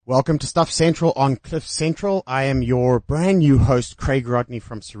Welcome to Stuff Central on Cliff Central. I am your brand new host, Craig Rodney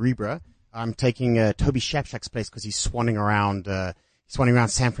from Cerebra. I'm taking Toby Shapshak's place because he's swanning around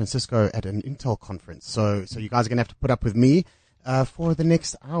San Francisco at an Intel conference. So you guys are gonna have to put up with me for the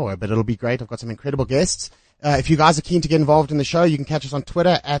next hour, but it'll be great. I've got some incredible guests. If you guys are keen to get involved in the show, you can catch us on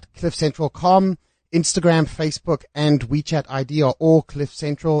Twitter at cliffcentral.com, Instagram, Facebook, and WeChat ID are all Cliff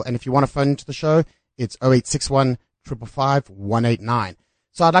Central. And if you want to phone into the show, it's 0861 555 189.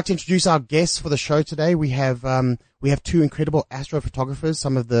 So I'd like to introduce our guests for the show today. We have two incredible astrophotographers,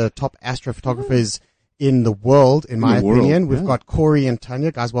 some of the top astrophotographers in the world, in my opinion. We've got Corey and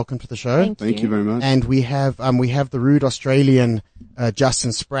Tanya. Guys, welcome to the show. Thank you very much. And we have the rude Australian,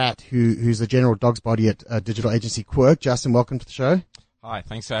 Justin Spratt, who's the general dog's body at, digital agency Quirk. Justin, welcome to the show. Hi,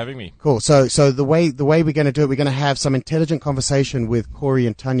 thanks for having me. Cool. So the way we're going to do it, we're going to have some intelligent conversation with Corey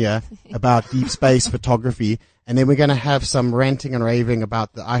and Tanya about deep space photography. And then we're going to have some ranting and raving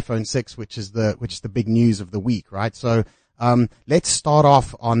about the iPhone 6, which is the big news of the week, right? So, let's start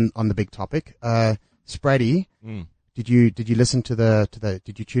off on the big topic. Spratty, did you listen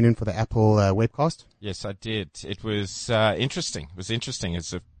did you tune in for the Apple, webcast? Yes, I did. It was, interesting. It was interesting. It's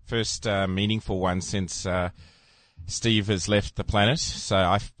the first, meaningful one since, Steve has left the planet. So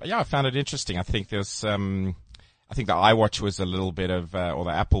I found it interesting. I think there's, I think the iWatch was a little bit of, or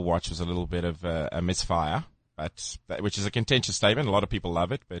the Apple Watch was a little bit of a misfire. Which is a contentious statement. A lot of people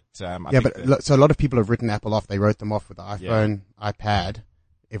love it, but so a lot of people have written Apple off. They wrote them off with the iPhone, iPad.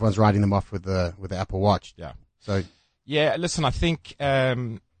 Everyone's writing them off with the Apple Watch. Yeah. So yeah, listen, I think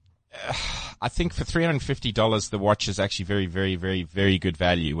for $350, the watch is actually very, very, very, very good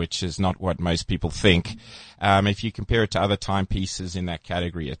value, which is not what most people think. If you compare it to other timepieces in that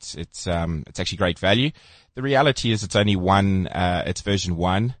category, it's actually great value. The reality is it's only it's version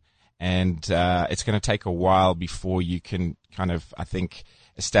 1. And it's going to take a while before you can kind of, I think,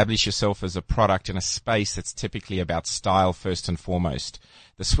 establish yourself as a product in a space that's typically about style first and foremost.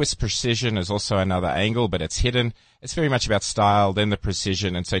 The Swiss precision is also another angle, but it's hidden. It's very much about style, then the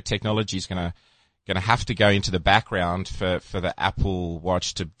precision, and so technology is going to have to go into the background for the Apple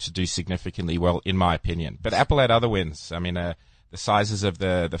Watch to do significantly well, in my opinion. But Apple had other wins. I mean, the sizes of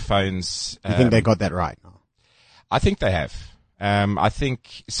the phones. You think they got that right? I think they have. I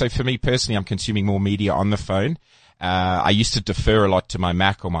think, so for me personally, I'm consuming more media on the phone. I used to defer a lot to my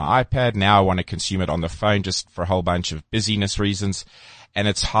Mac or my iPad. Now I want to consume it on the phone just for a whole bunch of busyness reasons. And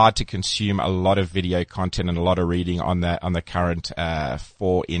it's hard to consume a lot of video content and a lot of reading on the current,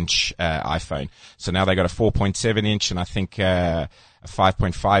 4-inch, iPhone. So now they got a 4.7 inch and I think, a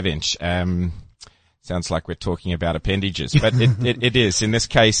 5.5 inch. Sounds like we're talking about appendages, but it is. In this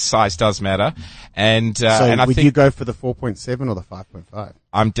case, size does matter. And I would think you go for the 4.7 or the 5.5?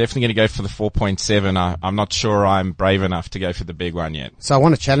 I'm definitely going to go for the 4.7. I'm not sure I'm brave enough to go for the big one yet. So I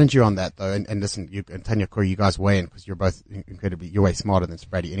want to challenge you on that though. And listen, you and Tanya, Corey, you guys weigh in because you're both you're way smarter than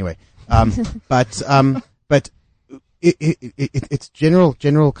Spratty anyway. But it's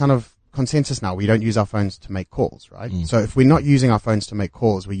general kind of consensus now. We don't use our phones to make calls, right? So if we're not using our phones to make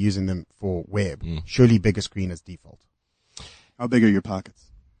calls, we're using them for web. Surely bigger screen is default. How big are your pockets?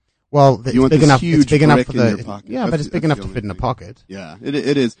 Well, it's big enough. It's big enough for the. Yeah, but it's big enough to fit in a pocket. Yeah, it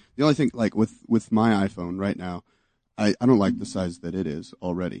is. The only thing, like with my iPhone right now, I don't like the size that it is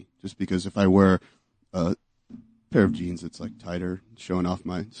already. Just because if I wear a pair of jeans, it's like tighter, showing off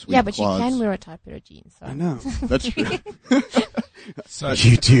my sweet Yeah, but quads. you can wear a tight pair of jeans. So. I know. That's true. So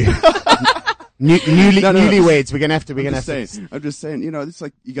You do. Newlyweds. We're gonna have to. I'm just saying. It's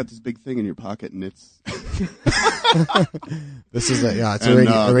like you got this big thing in your pocket, and it's. This is it's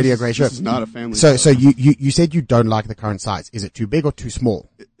already a great show. This is not a family. So you said you don't like the current size. Is it too big or too small?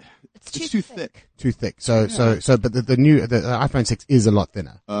 It's too thick. Too thick. So but the iPhone 6 is a lot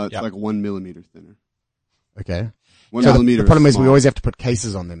thinner. It's like 1 millimeter thinner. Okay. 1 so millimeter. The problem is we small. always have to put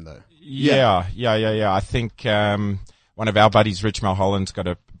cases on them though. Yeah. I think, one of our buddies, Rich Mulholland's got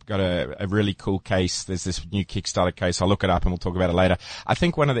a really cool case. There's this new Kickstarter case. I'll look it up and we'll talk about it later. I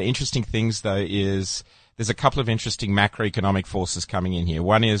think one of the interesting things though is there's a couple of interesting macroeconomic forces coming in here.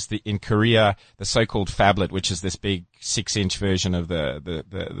 One is in Korea, the so-called phablet, which is this big 6-inch version of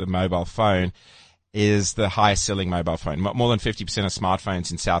the mobile phone, is the highest selling mobile phone. More than 50% of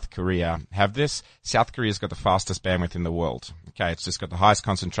smartphones in South Korea have this. South Korea's got the fastest bandwidth in the world. Okay. It's just got the highest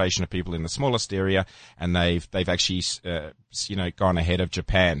concentration of people in the smallest area, and they've actually, gone ahead of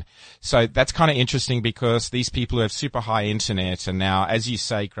Japan. So that's kind of interesting because these people who have super high internet, and now, as you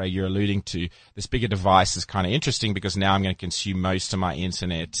say, Craig, you're alluding to this bigger device is kind of interesting because now I'm going to consume most of my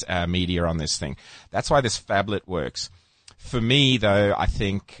internet, media on this thing. That's why this phablet works. For me, though, I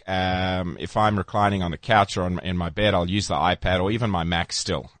think if I'm reclining on the couch or in my bed, I'll use the iPad or even my Mac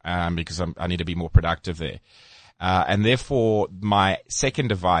still, because I need to be more productive there. And therefore, my second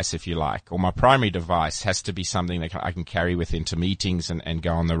device, if you like, or my primary device has to be something that I can carry with into meetings and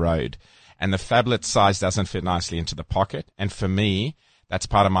go on the road. And the phablet size doesn't fit nicely into the pocket. And for me, that's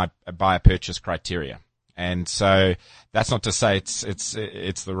part of my buyer purchase criteria. And so that's not to say it's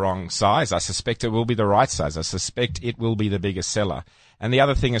the wrong size. I suspect it will be the right size. I suspect it will be the biggest seller. And the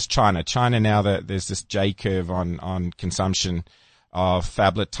other thing is China. China now, there's this J curve on consumption of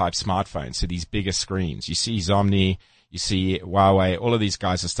phablet type smartphones. So these bigger screens. You see Zomni, you see Huawei, all of these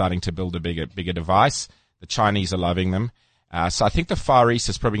guys are starting to build a bigger device. The Chinese are loving them. So I think the Far East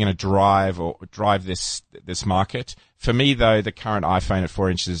is probably going to drive this market. For me though, the current iPhone at 4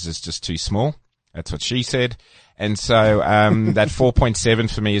 inches is just too small. That's what she said. And so, that 4.7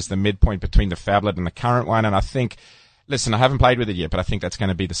 for me is the midpoint between the phablet and the current one. And I think, listen, I haven't played with it yet, but I think that's going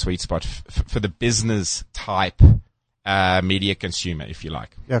to be the sweet spot for the business type, media consumer, if you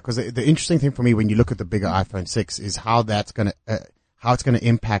like. Yeah, because the interesting thing for me when you look at the bigger iPhone 6 is how it's going to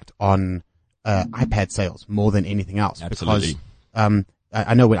impact on, iPad sales more than anything else. Absolutely. Because,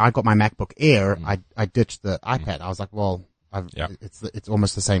 I know when I got my MacBook Air, I ditched the iPad. I was like, well, it's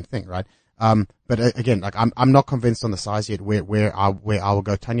almost the same thing, right? But again, like I'm not convinced on the size yet where I will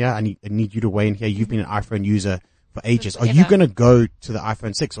go. Tanya, I need you to weigh in here. You've been an iPhone user for ages. Are you going to go to the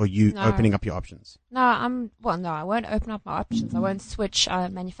iPhone 6 or are you opening up your options? No, I won't open up my options. I won't switch,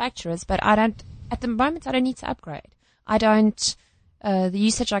 manufacturers, but at the moment, I don't need to upgrade. The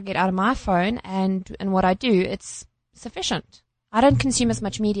usage I get out of my phone and what I do, it's sufficient. I don't consume as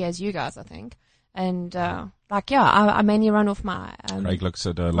much media as you guys, I think. And, I mainly run off my, Craig looks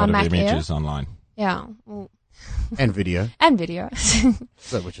at a lot of images online. Yeah. Well, and video. And video.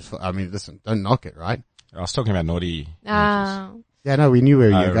 So, which is, I mean, listen, don't knock it, right? I was talking about naughty images. Yeah, no, we knew where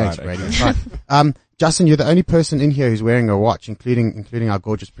you were going, right, Brady. Okay. Right. Justin, you're the only person in here who's wearing a watch, including our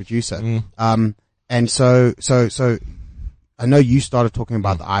gorgeous producer. And so, I know you started talking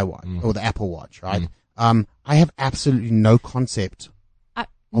about the iWatch or the Apple Watch, right? I have absolutely no concept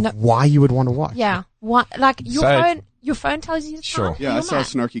of why you would want to watch. Yeah. Your phone tells you the time. Yeah, I saw a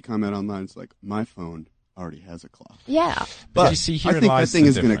snarky comment online. It's like, my phone already has a clock. Yeah. But you see, I think that thing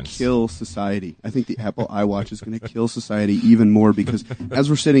is going to kill society. I think the Apple iWatch is going to kill society even more because as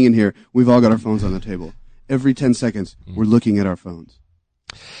we're sitting in here, we've all got our phones on the table. Every 10 seconds, we're looking at our phones.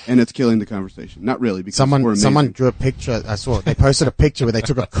 And it's killing the conversation. Not really, because someone drew a picture. I saw it. They posted a picture where they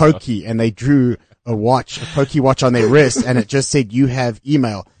took a Koki and they drew a Koki watch on their wrist, and it just said, you have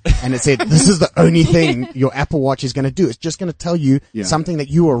email. And it said, this is the only thing your Apple Watch is going to do. It's just going to tell you something that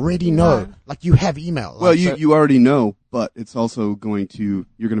you already know. Like, you have email. Well, you already know, but it's also you're going to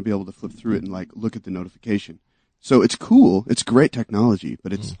be able to flip through it and look at the notification. So it's cool. It's great technology,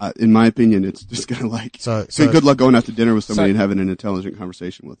 but it's, in my opinion, it's just going to good luck going out to dinner with somebody and having an intelligent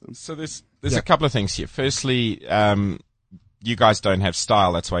conversation with them. So there's a couple of things here. Firstly, you guys don't have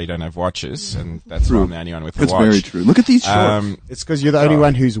style. That's why you don't have watches. And that's why I'm the only one with a watch. That's very true. Look at these shorts. It's because you're the only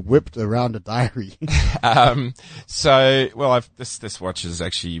one who's whipped around a diary. This watch is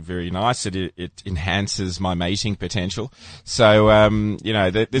actually very nice. It enhances my mating potential. So,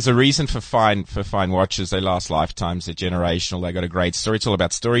 there's a reason for fine watches. They last lifetimes. They're generational. They got a great story. It's all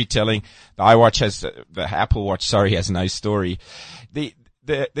about storytelling. The Apple Watch, has no story.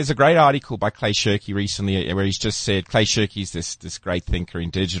 There's a great article by Clay Shirky recently where he's just said, Clay Shirky's this great thinker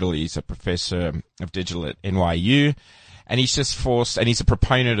in digital. He's a professor of digital at NYU. And he's a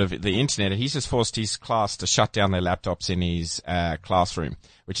proponent of the internet, and he's just forced his class to shut down their laptops in his classroom,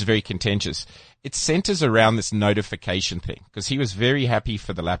 which is very contentious. It centers around this notification thing, because he was very happy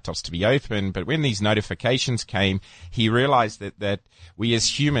for the laptops to be open, but when these notifications came, he realized that we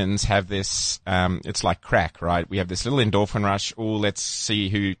as humans have this, it's like crack, right? We have this little endorphin rush. Oh, let's see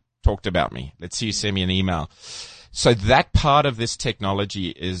who talked about me. Let's see who sent me an email. So that part of this technology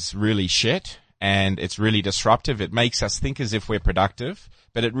is really shit. And it's really disruptive. It makes us think as if we're productive,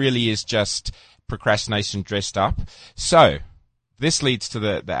 but it really is just procrastination dressed up. So this leads to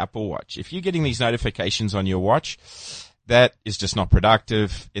the Apple Watch. If you're getting these notifications on your watch, that is just not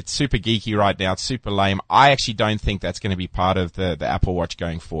productive. It's super geeky right now. It's super lame. I actually don't think that's going to be part of the Apple Watch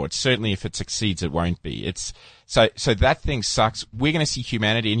going forward. Certainly if it succeeds, it won't be. So that thing sucks. We're going to see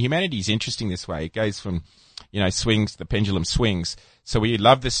humanity, and humanity is interesting this way. It goes from, swings, the pendulum swings. So we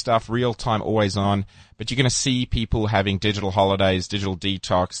love this stuff, real time, always on, but you're going to see people having digital holidays, digital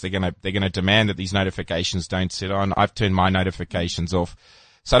detox. They're going to demand that these notifications don't sit on. I've turned my notifications off.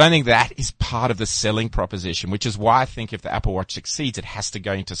 So I don't think that is part of the selling proposition, which is why I think if the Apple Watch succeeds, it has to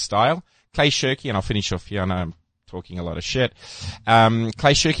go into style. Clay Shirky, and I'll finish off here. I know I'm talking a lot of shit.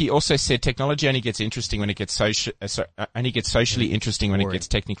 Clay Shirky also said technology only gets interesting when it gets socially interesting when it gets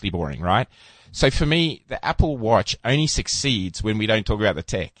technically boring, right? So for me, the Apple Watch only succeeds when we don't talk about the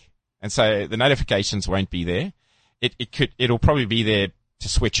tech. And so the notifications won't be there. It'll probably be there to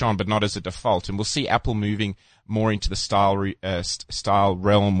switch on, but not as a default. And we'll see Apple moving more into the style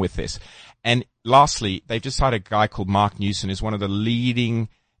realm with this. And lastly, they've just hired a guy called Mark Newson, who's one of the leading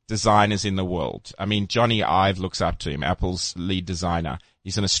designers in the world. I mean, Johnny Ive looks up to him, Apple's lead designer.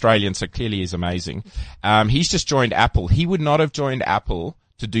 He's an Australian, so clearly he's amazing. He's just joined Apple. He would not have joined Apple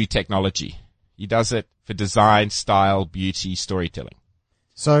to do technology. He does it for design, style, beauty, storytelling.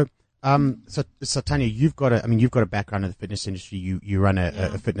 So Tanya, you've got a background in the fitness industry. You run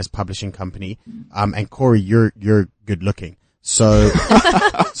a fitness publishing company. And Corey, you're good looking. So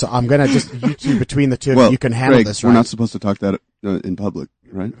I'm gonna just, you two, between the two of you can handle Greg, this, right? We're not supposed to talk that in public,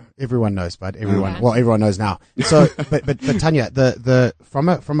 right? Everyone knows, bud. Everyone knows now. So, but Tanya,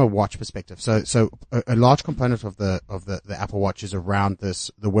 from a watch perspective, so a large component of the Apple Watch is around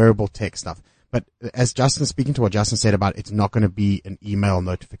the wearable tech stuff. But as speaking to what Justin said about it's not going to be an email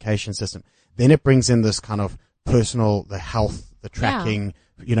notification system, then it brings in this kind of personal, the health, the tracking,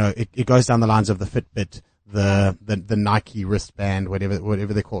 it goes down the lines of the Fitbit, the Nike wristband,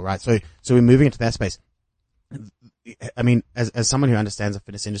 whatever they call it, right? So we're moving into that space. I mean, as someone who understands the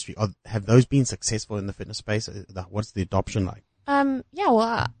fitness industry, have those been successful in the fitness space? What's the adoption like? I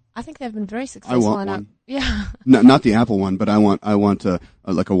think they've been very successful. I want one. Yeah. Not the Apple one, but I want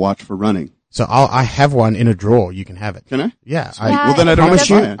like a watch for running. So I have one in a drawer. You can have it. Can I? Yeah. Well, then I don't have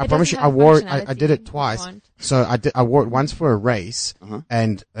to buy it. I promise you, I wore it. I did it twice. So I wore it once for a race,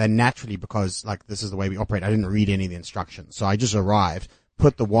 and naturally, because like this is the way we operate, I didn't read any of the instructions. So I just arrived,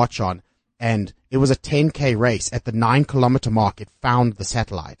 put the watch on, and it was a 10K race. At the 9-kilometer mark, it found the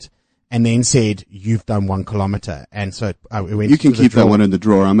satellite, and then said, "You've done 1 kilometer." And so it went. You can keep that one in the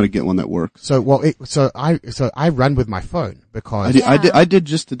drawer. I'm going to get one that works. So I run with my phone because I did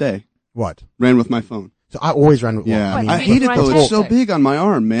just today. What? Ran with my phone. So I always run with one. Yeah. I hate it though. It's so big on my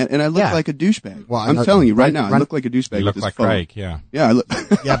arm, man. And I look like a douchebag. Well, I'm telling you right now, I look like a douchebag. You look with like this phone. Craig, yeah. Yeah, I look.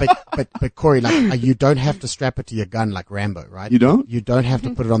 Yeah, but Corey, like, you don't have to strap it to your gun like Rambo, right? You don't? You don't have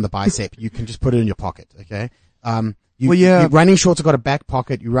to put it on the bicep. You can just put it in your pocket, okay? Your running shorts have got a back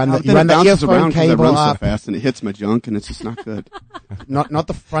pocket. You run the earphone cable I run up. so fast and it hits my junk and it's just not good. Not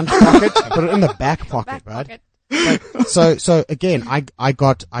the front pocket, put it in the back pocket, right? So again, I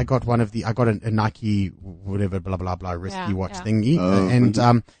got a Nike whatever blah blah blah wristy watch thingy,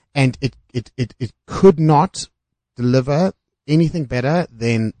 and it could not deliver anything better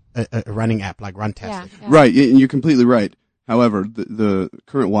than a running app like Runtastic. Yeah. Right, and you're completely right. However, the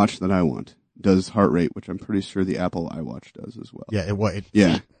current watch that I want does heart rate, which I'm pretty sure the Apple iWatch does as well. Yeah,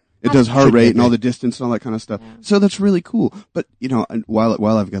 it does heart rate and all the distance and all that kind of stuff. Yeah. So that's really cool. But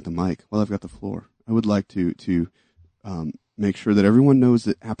while I've got the mic, while I've got the floor, I would like to make sure that everyone knows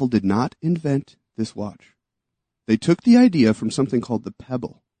that Apple did not invent this watch. They took the idea from something called the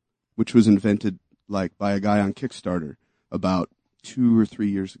Pebble, which was invented like by a guy on Kickstarter about 2 or 3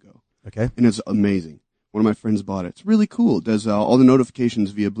 years ago. Okay. And it's amazing. One of my friends bought it. It's really cool. It does all the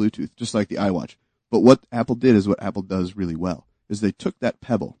notifications via Bluetooth, just like the iWatch. But what Apple did is what Apple does really well, is they took that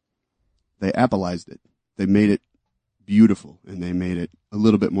Pebble, they Appleized it, they made it beautiful, and they made it a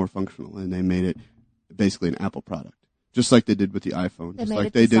little bit more functional, and they made it basically an Apple product. Just like they did with the iPhone, just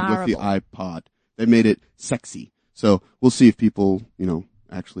like they did with the iPod. They made it sexy. So we'll see if people,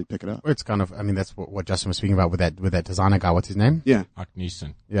 actually pick it up. It's kind of, that's what Justin was speaking about with that designer guy. What's his name? Yeah. Mark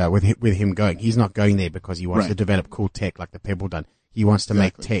Newson. Yeah, with him going. He's not going there because he wants to develop cool tech like the Pebble done. He wants to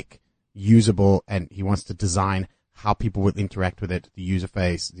make tech usable, and he wants to design how people will interact with it, the user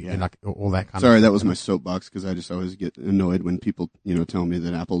face, like all that kind of stuff. Sorry, that was my soapbox because I just always get annoyed when people, tell me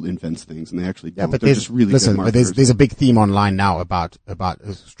that Apple invents things and they actually don't. Yeah, but they're just really good marketers. But there's a big theme online now about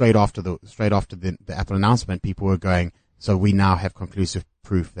straight after the Apple announcement, people were going, so we now have conclusive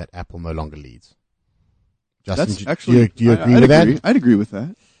proof that Apple no longer leads. Justin, That's actually, do you agree with that? I'd agree with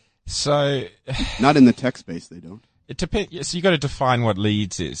that. So, not in the tech space, they don't. It depends. So you got to define what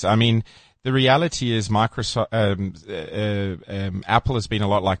leads is. I mean, the reality is Microsoft, Apple has been a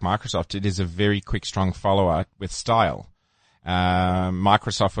lot like Microsoft. It is a very quick, strong follower with style.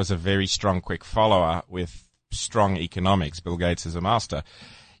 Microsoft was a very strong, quick follower with strong economics. Bill Gates is a master.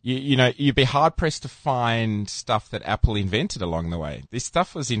 You'd be hard pressed to find stuff that Apple invented along the way. This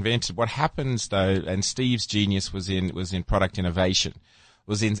stuff was invented. What happens though, and Steve's genius was in product innovation,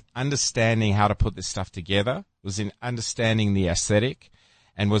 was in understanding how to put this stuff together, was in understanding the aesthetic,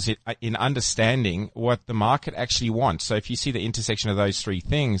 and was in understanding what the market actually wants. So if you see the intersection of those three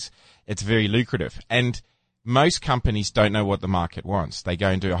things, it's very lucrative. And most companies don't know what the market wants. They go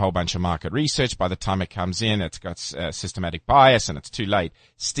and do a whole bunch of market research. By the time it comes in, it's got systematic bias and it's too late.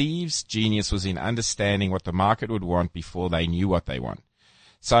 Steve's genius was in understanding what the market would want before they knew what they want.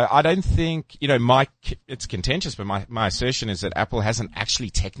 So I don't think, it's contentious, but my assertion is that Apple hasn't actually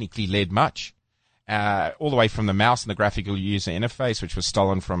technically led much. All the way from the mouse and the graphical user interface, which was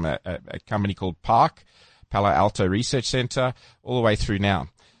stolen from a company called Palo Alto Research Center, all the way through now.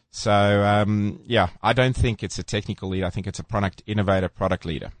 So, I don't think it's a technical lead. I think it's a product innovator, product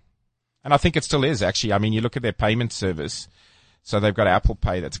leader. And I think it still is, actually. I mean, you look at their payment service. So they've got Apple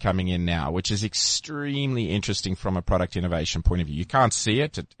Pay that's coming in now, which is extremely interesting from a product innovation point of view. You can't see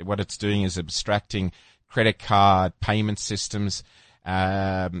it. What it's doing is abstracting credit card payment systems,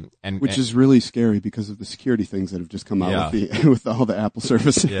 which is really scary because of the security things that have just come out with all the Apple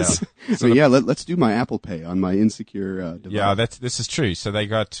services. Yeah. So let's do my Apple Pay on my insecure device. Yeah, this is true. So they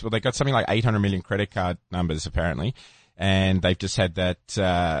got something like 800 million credit card numbers apparently, and they've just had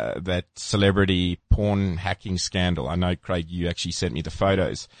that celebrity porn hacking scandal. I know, Craig, you actually sent me the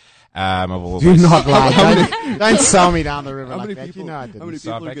photos. Of all Do this. not lie. Don't sell me down the river like that. People, I didn't. how many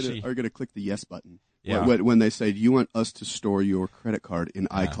people are going to click the yes button Yeah. when they say, do you want us to store your credit card in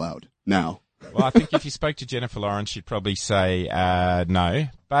iCloud now? Well, I think if you spoke to Jennifer Lawrence, she'd probably say no.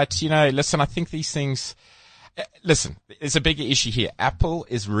 But, listen, I think these things... Listen, there's a bigger issue here. Apple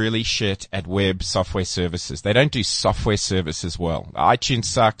is really shit at web software services. They don't do software services well. iTunes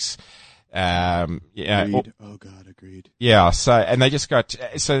sucks. Agreed. Oh God, agreed. Yeah. So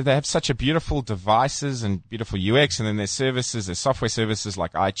they have such a beautiful devices and beautiful UX, and then their services, their software services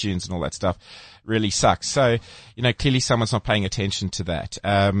like iTunes and all that stuff really sucks. So, clearly someone's not paying attention to that.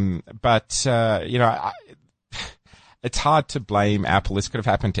 It's hard to blame Apple. This could have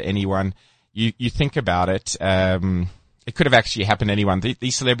happened to anyone. You think about it. It could have actually happened to anyone.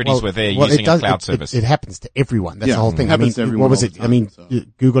 These celebrities were there using a cloud service. It happens to everyone. That's the whole thing. It happens to everyone. What was it? Time,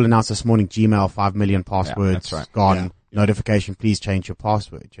 Google announced this morning, Gmail, 5 million passwords that's right. gone. Yeah. Notification, please change your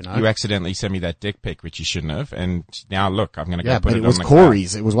password, You accidentally sent me that dick pic, which you shouldn't have, and now look, I'm going to go put but it it was on the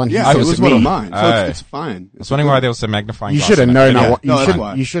Corey's. It was one. Yeah, he it sent was to one me. of mine. So it's fine. I was wondering why there was a magnifying You glass. should have in it. known.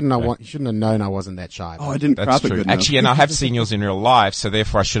 Yeah. You shouldn't have known I wasn't that shy. Oh, I didn't That's crop it true. good enough. Actually, and I have seen yours in real life, so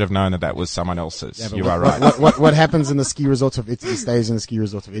therefore I should have known that was someone else's. Yeah, you are right. What happens in the ski resort of Italy stays in the ski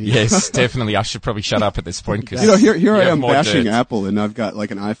resort of Italy. Yes, definitely. I should probably shut up at this point because here I am more bashing dirt. Apple, and I've got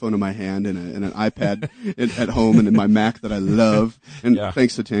like an iPhone in my hand and an iPad at home, and in my Mac that I love. And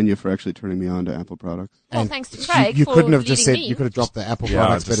thanks to Tanya for actually turning me on to Apple products. Well, thanks to Craig You for couldn't have just said leading me. you could have dropped the Apple Yeah,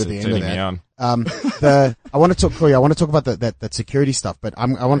 products just better at the end of turning me that. on. I want to talk, Corey. I want to talk about that security stuff, but I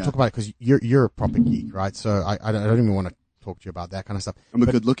want to talk about it because you're a proper geek, right? So I don't even want to talk to you about that kind of stuff. I'm a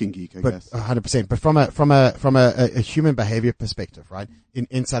good-looking geek, I guess. 100%. But from a human behavior perspective, right?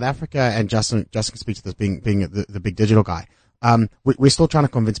 In South Africa, and Justin can speak to this being the big digital guy. We're still trying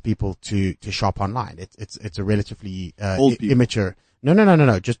to convince people to shop online. It's a relatively Old people. immature.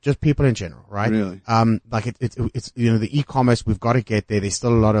 No. Just people in general, right? Really? It's the e-commerce. We've got to get there. There's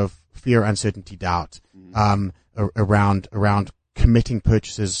still a lot of fear, uncertainty, doubt, around committing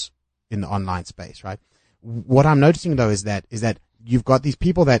purchases in the online space, right? What I'm noticing though is that you've got these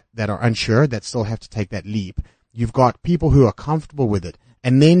people that are unsure, that still have to take that leap. You've got people who are comfortable with it.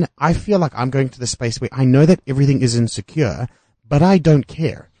 And then I feel like I'm going to the space where I know that everything is insecure, but I don't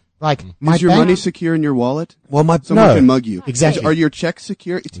care. Like Is your money secure in your wallet? Well, Someone can mug you. Exactly. Are your checks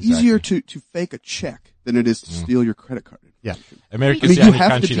secure? It's easier to fake a check than it is to steal your credit card. Yeah. America's the you only have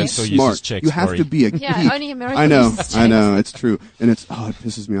to country be that still smart. uses checks. You have Corey. to be a geek. Yeah, only America I know, uses I know, checks. it's true, and it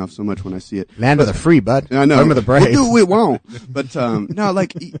pisses me off so much when I see it. Land of the free, bud. I know. Home of the brave. We'll do it won't. But no,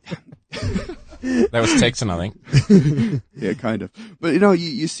 like That was Texan, I think. yeah, kind of. But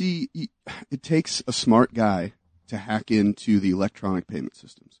you see, it takes a smart guy to hack into the electronic payment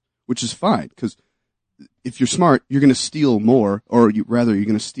systems, which is fine because if you're smart, you're going to steal more, or you're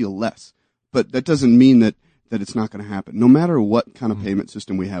going to steal less. But that doesn't mean that it's not going to happen. No matter what kind of payment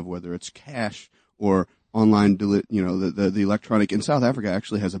system we have, whether it's cash or online, the electronic. In South Africa,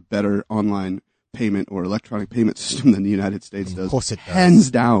 actually has a better online payment or electronic payment system than the United States does. Of course it does. Hands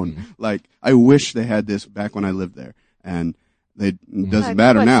down. Like, I wish they had this back when I lived there. And it doesn't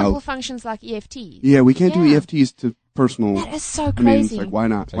matter now. Simple functions like EFTs. Yeah, we can't do EFTs to personal. That is so I mean, crazy. it's like, why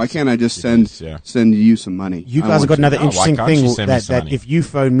not? Why Takes can't I just years, send you some money? You I guys have want got another No, why interesting can't you thing send me that some money? if you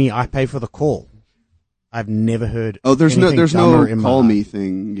phone me, I pay for the call. I've never heard. Oh, there's anything no dumber in my call life. me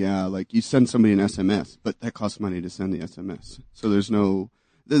thing. Yeah, like you send somebody an SMS, but that costs money to send the SMS. So there's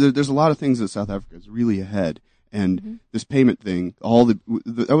there's a lot of things that South Africa is really ahead. And this payment thing,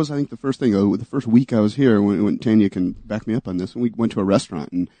 that was, I think, the first thing, the first week I was here when Tanya can back me up on this, and we went to a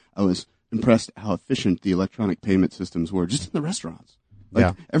restaurant and I was impressed how efficient the electronic payment systems were just in the restaurants. Like,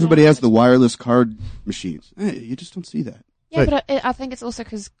 Yeah. everybody has the wireless card machines. Hey, you just don't see that. Yeah, but I think it's also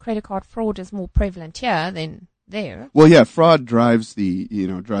because credit card fraud is more prevalent here than there. Well, yeah, fraud drives the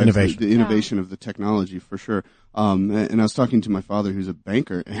Innovation. the innovation of the technology for sure. And I was talking to my father, who's a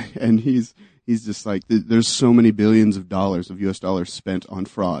banker, and he's just like, there's so many billions of dollars of U.S. dollars spent on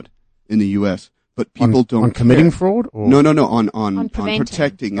fraud in the U.S., but people don't on committing care. fraud. Or? No, on preventing.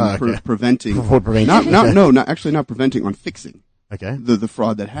 protecting and preventing. Fraud preventing. Not preventing, on fixing Okay. the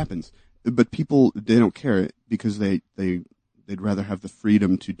fraud that happens. But people, they don't care because they'd rather have the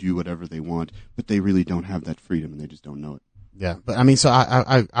freedom to do whatever they want, but they really don't have that freedom and they just don't know it. Yeah, but I mean, so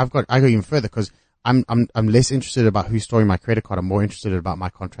I go even further because I'm less interested about who's storing my credit card. I'm more interested about my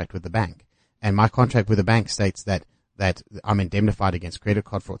contract with the bank, and my contract with the bank states that I'm indemnified against credit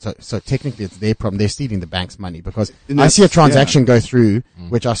card fraud. So technically it's their problem. They're stealing the bank's money because I see a transaction go through,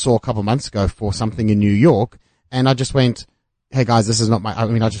 which I saw a couple months ago for something in New York, and I just went, hey guys, this is not my,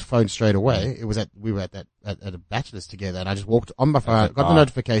 I just phoned straight away. We were at a bachelor's together, and I just walked on my phone, got the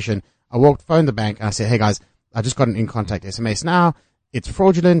notification. I phoned the bank, and I said, hey guys, I just got an in contact SMS now. It's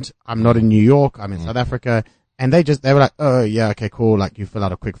fraudulent. I'm not in New York. I'm in South Africa. And they were like, oh yeah, okay, cool. Like, you fill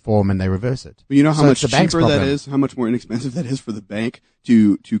out a quick form and they reverse it. But you know how much the bank's cheaper that problem. is, how much more inexpensive that is for the bank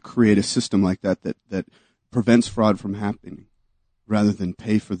to create a system like that prevents fraud from happening rather than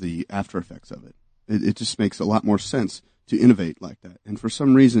pay for the after effects of it. It just makes a lot more sense to innovate like that. And for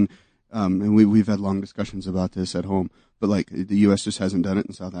some reason, and we've had long discussions about this at home, but like the U.S. just hasn't done it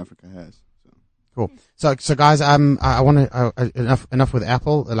and South Africa has. So. Cool. So guys, I want to, enough with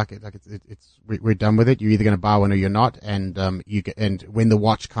Apple. We're done with it. You're either going to buy one or you're not. And, and when the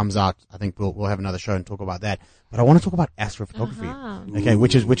watch comes out, I think we'll have another show and talk about that. But I want to talk about astrophotography. Okay.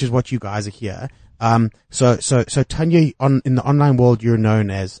 Which is what you guys are here. So Tanya, in the online world, you're known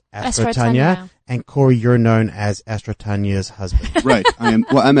as Astro Tanya, and Corey, you're known as Astro Tanya's husband. Right.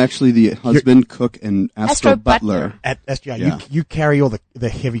 I'm actually the husband, cook, and Astro Butler. You carry all the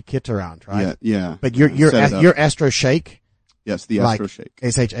heavy kit around, right? Yeah. But you're Astro Shake. Yes, the Astro Shake.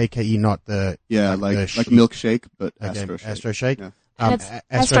 SHAKE, not the like milkshake, but Astro Shake. Astro Shake. Yeah. And it's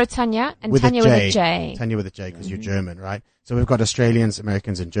Astro Tanya and Tanya with a J. Tanya with a J, because you're German, right? So we've got Australians,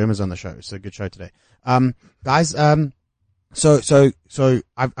 Americans, and Germans on the show. So good show today. Guys, so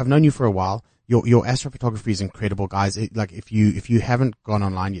I've known you for a while. Your astrophotography is incredible, guys. If you haven't gone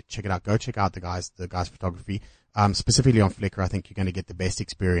online yet, check it out. Go check out the guys' photography. Specifically on Flickr, I think you're going to get the best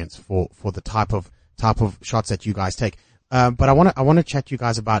experience for the type of shots that you guys take. But I want to chat to you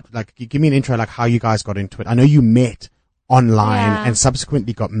guys about, give me an intro, how you guys got into it. I know you met online and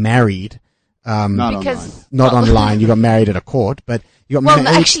subsequently got married. Not online. You got married at a court, but you got married.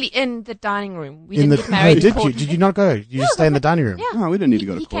 Well, actually in the dining room. We didn't get married in court. Did you not go? You just stay in the dining room? Yeah. No, we didn't need to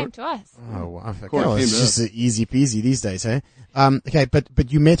go to He court. came to us. Oh, wow. Okay. Court Well, it's came just easy peasy these days, hey? Okay,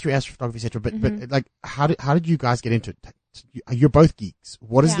 but you met through astrophotography, etc. But how did you guys get into it? You're both geeks.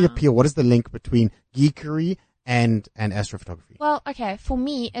 What is the appeal? What is the link between geekery and astrophotography? Well, okay, for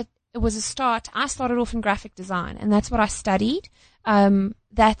me, it was a start. I started off in graphic design, and that's what I studied.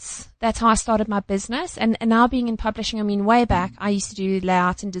 That's how I started my business. And now being in publishing, way back, I used to do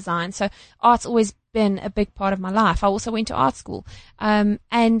layout and design. So art's always been a big part of my life. I also went to art school.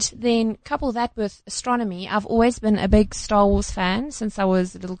 And then couple that with astronomy. I've always been a big Star Wars fan since I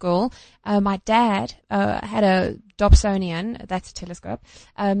was a little girl. My dad, had a Dobsonian, that's a telescope.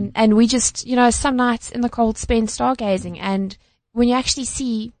 And we just, some nights in the cold spent stargazing, and when you actually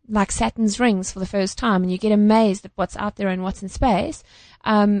see Saturn's rings for the first time and you get amazed at what's out there and what's in space,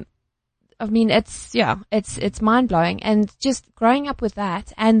 it's mind blowing. And just growing up with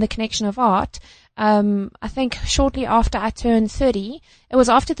that and the connection of art, I think shortly after I turned 30, it was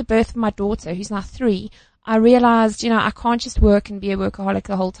after the birth of my daughter, who's now 3, I realized, I can't just work and be a workaholic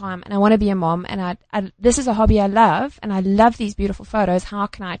the whole time, and I want to be a mom, and this is a hobby I love, and I love these beautiful photos. How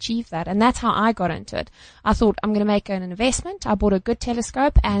can I achieve that? And that's how I got into it. I thought, I'm going to make an investment. I bought a good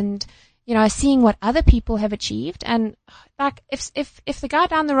telescope, and, seeing what other people have achieved, and if the guy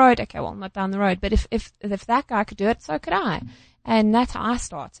down the road, okay, well, not down the road, but if that guy could do it, so could I. And that's how I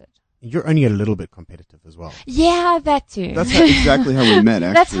started. You're only a little bit competitive as well. Yeah, that too. That's exactly how we met,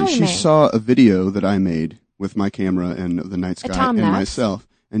 actually. That's how we she met. saw a video that I made with my camera and the night sky and myself,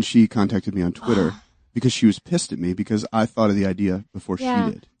 and she contacted me on Twitter because she was pissed at me because I thought of the idea before she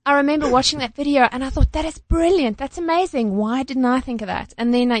did. I remember watching that video and I thought, that is brilliant. That's amazing. Why didn't I think of that?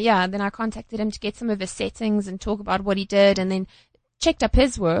 And then, then I contacted him to get some of his settings and talk about what he did, and then checked up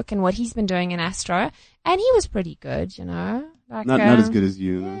his work and what he's been doing in Astro, and he was pretty good, Like, Not as good as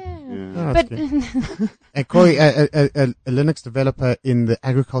you. Oh, But And Corey, a Linux developer in the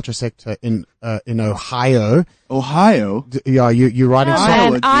agriculture sector in Ohio. Ohio? You're writing No,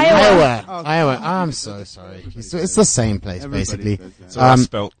 man, Iowa. Iowa. Iowa. I'm so sorry. It's the same place, Everybody basically. says that. So I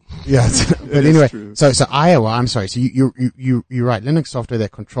spelt. Yeah, but is anyway, true. so Iowa, I'm sorry. So you write Linux software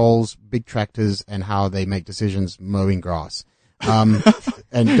that controls big tractors and how they make decisions mowing grass. And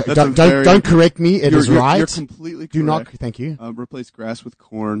don't correct me. It is right. You're completely correct. Do not, thank you. Replace grass with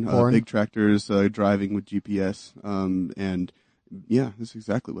corn. Corn. Big tractors, driving with GPS. And yeah, that's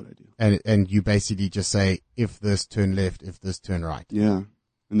exactly what I do. And you basically just say, if this, turn left, if this, turn right. Yeah.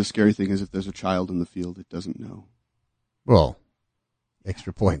 And the scary thing is if there's a child in the field, it doesn't know. Well,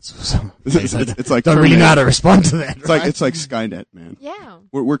 extra points. So It's like don't really know how to respond to that. It's like Skynet, man. yeah.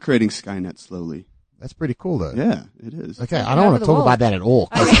 We're creating Skynet slowly. That's pretty cool, though. Yeah, it is. Okay, I Taking don't over want to the talk world. about that at all,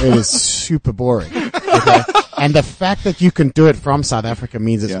 because it is super boring. Okay? And the fact that you can do it from South Africa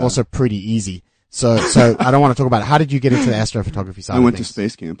means it's Yeah. also pretty easy. So I don't want to talk about it. How did you get into the astrophotography side I of went to things?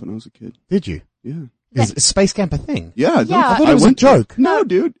 space camp when I was a kid. Did you? Yeah. Is space camp a thing? Yeah. Yeah. I thought it was a went joke. No,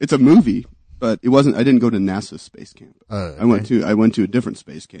 dude. It's a movie, but it wasn't. I didn't go to NASA's space camp. Oh, okay. I went to a different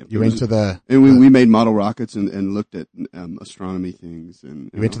space camp. You went to the, and we made model rockets and looked at astronomy things and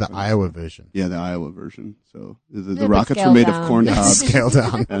you went to the all kinds of Iowa stuff. version. Yeah, the Iowa version. So the bit rockets were scaled made down. of corn cobs. Scale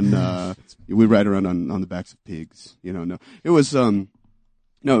down. And we ride around on the backs of pigs. No, it was it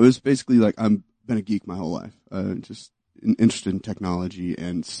was basically like I've been a geek my whole life, just interested in technology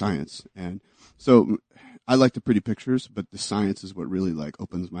and science, and so I like the pretty pictures, but the science is what really like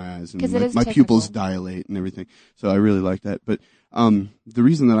opens my eyes, and 'Cause it is my pupils technical. dilate and everything. So I really like that. But the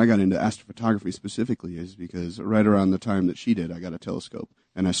reason that I got into astrophotography specifically is because right around the time that she did, I got a telescope,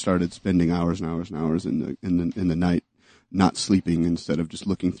 and I started spending hours and hours and hours in the night, not sleeping, instead of just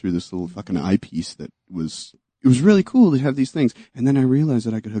looking through this little fucking eyepiece that was. It was really cool to have these things, and then I realized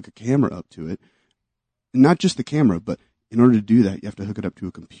that I could hook a camera up to it, and not just the camera, but in order to do that, you have to hook it up to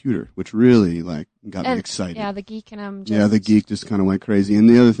a computer, which really like got me excited. Yeah, the geek and The geek just kind of went crazy. And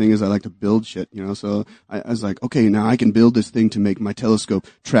the other thing is I like to build shit, so I was like, okay, now I can build this thing to make my telescope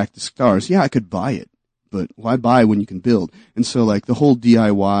track the stars. Yeah, I could buy it, but why buy when you can build? And so like the whole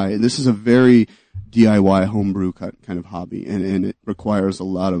DIY, this is a very DIY homebrew kind of hobby, and it requires a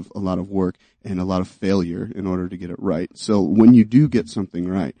lot of work and a lot of failure in order to get it right. So when you do get something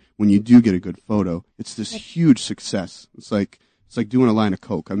right, when you do get a good photo, it's this huge success. It's like doing a line of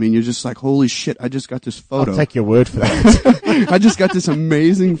coke. I mean, you're just like, holy shit, I just got this photo. I'll take your word for that. I just got this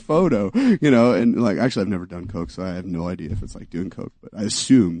amazing photo, and like, actually I've never done coke, so I have no idea if it's like doing coke, but I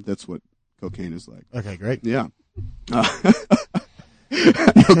assume that's what cocaine is like. Okay, great. Yeah.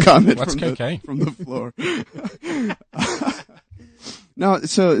 No comment What's cocaine? from the floor. No,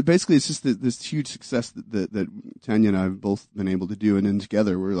 so basically it's just this huge success that Tanya and I have both been able to do, and then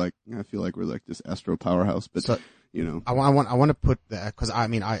together we're like, I feel like we're like this astro powerhouse, but So- I want to put that, because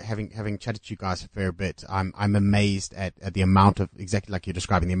having chatted to you guys a fair bit, I'm amazed at the amount of, exactly like you're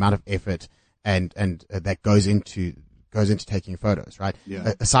describing, the amount of effort and that goes into taking photos, right?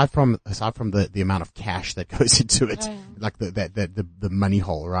 Yeah. Aside from the amount of cash that goes into it, Oh, yeah. like the money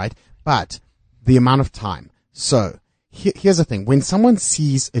hole, right? But the amount of time. So here's the thing: when someone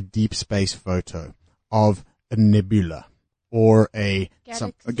sees a deep space photo of a nebula or a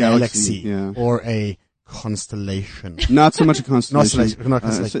galaxy yeah. or a constellation. Not so much a constellation. Not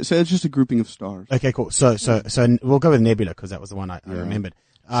constellation. So it's just a grouping of stars. Okay, cool. So we'll go with nebula because that was the one I remembered.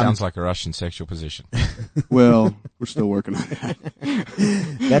 Sounds like a Russian sexual position. Well, we're still working on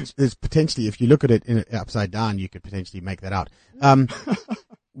that. There's potentially, if you look at it upside down, you could potentially make that out.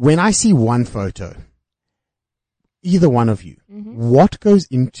 When I see one photo, either one of you, what goes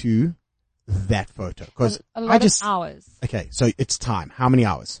into that photo? Because a lot of hours. Okay, so it's time. How many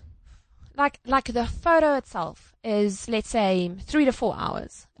hours? Like the photo itself is, let's say, 3 to 4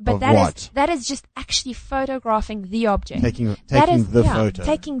 hours. But Of that what? is that is just actually photographing the object. Taking That is- the yeah, photo.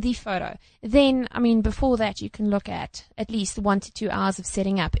 Taking the photo. Then, I mean, before that, you can look at least 1 to 2 hours of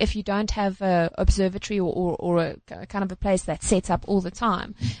setting up. If you don't have a observatory or a kind of a place that sets up all the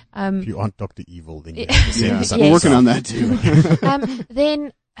time. If you aren't Dr. Evil, then you have to set Yeah, this up we're Yes. working on that too.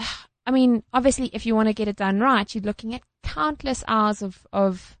 Then, I mean, obviously, if you want to get it done right, you're looking at countless hours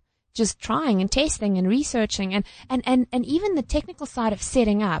of just trying and testing and researching and even the technical side of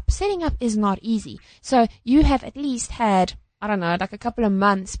setting up. Setting up is not easy. So you have at least had, I don't know, like a couple of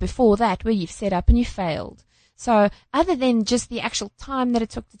months before that where you've set up and you failed. So other than just the actual time that it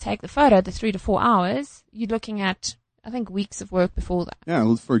took to take the photo, the 3 to 4 hours, you're looking at, I think, weeks of work before that. Yeah,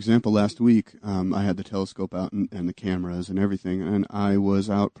 well, for example, last week, I had the telescope out and the cameras and everything, and I was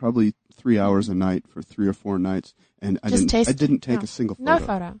out probably 3 hours a night for 3 or 4 nights, and I didn't take a single photo. No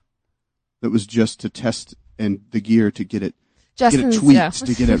photo. That was just to test and the gear to get it Justin's, tweaked,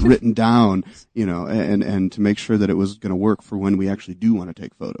 to get it written down, and to make sure that it was going to work for when we actually do want to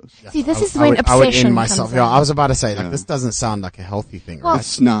take photos. See, this is when obsession I would end myself. comes Yeah, in. I was about to say, this doesn't sound like a healthy thing, Well, right?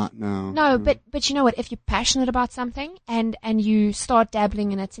 It's not, no. No, but you know what? If you're passionate about something and you start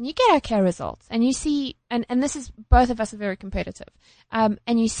dabbling in it and you get okay results and you see, and this is, both of us are very competitive, and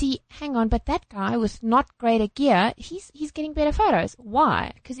you see, hang on, but that guy with not greater gear, he's getting better photos.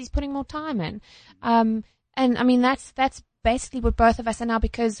 Why? Because he's putting more time in. And I mean, that's basically what both of us are now,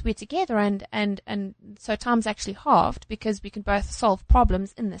 because we're together and so time's actually halved because we can both solve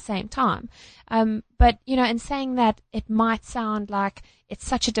problems in the same time. But, in saying that, it might sound like it's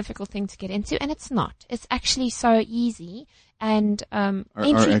such a difficult thing to get into, and it's not. It's actually so easy. And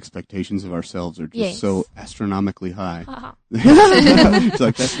our expectations of ourselves are just so astronomically high. It's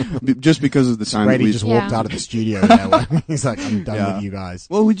like that, just because of the time Brady that we just walked out of the studio there. He's like, I'm done with you guys.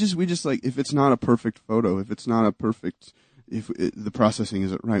 Well, we just like, if it's not a perfect photo, if it's not a perfect, the processing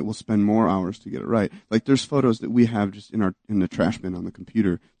isn't right, we'll spend more hours to get it right. Like, there's photos that we have just in the trash bin on the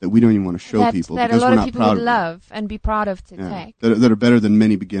computer that we don't even want to show people that because a lot we're of not people proud would of love and be proud of to take. that are better than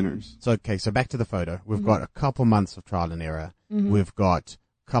many beginners. So back to the photo. We've got a couple months of trial and error. We've got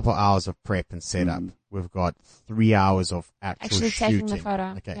a couple hours of prep and setup. We've got 3 hours of actually shooting. Taking the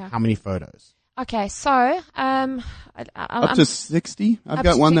photo. Okay, Yeah. How many photos? Okay, so Up to 60. I've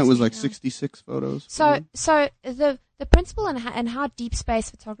got one that was like 66 photos. So the principle and how deep space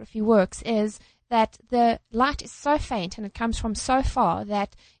photography works is that the light is so faint and it comes from so far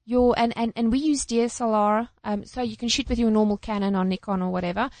that and we use DSLR, so you can shoot with your normal Canon or Nikon or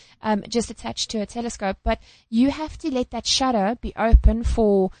whatever, just attached to a telescope, but you have to let that shutter be open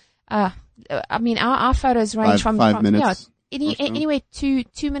for, our photos range from 5 minutes. Anyway, 2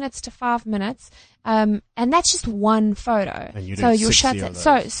 minutes to 5 minutes, and that's just one photo. And you do so your 60 shutter. of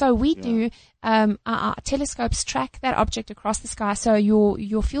those. So we do. Our telescopes track that object across the sky, so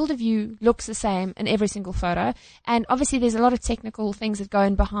your field of view looks the same in every single photo. And obviously, there's a lot of technical things that go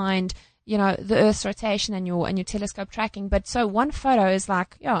in behind, the Earth's rotation and your telescope tracking. But so one photo is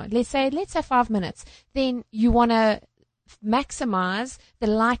like, let's say 5 minutes. Then you want to maximize the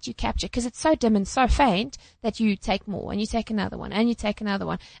light you capture because it's so dim and so faint that you take more and you take another one and you take another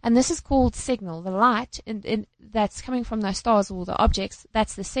one. And this is called signal. The light that's coming from those stars or the objects,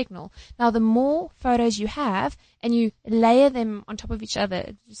 that's the signal. Now, the more photos you have and you layer them on top of each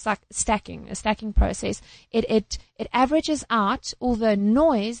other, just like a stacking process, it averages out all the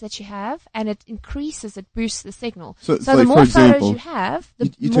noise that you have and it boosts the signal. So the like, more for example, photos you have,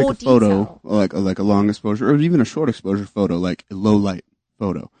 the you more take a photo, detail. like a long exposure or even a short exposure photo, like a low light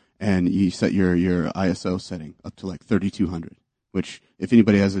photo, and you set your ISO setting up to like 3200, which if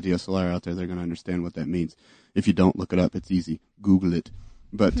anybody has a DSLR out there, they're going to understand what that means. If you don't, look it up. It's easy. Google it.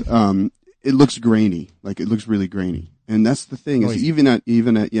 But it looks grainy. Like, it looks really grainy. And that's the thing, is even at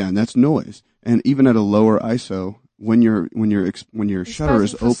and that's noise. And even at a lower ISO, when your shutter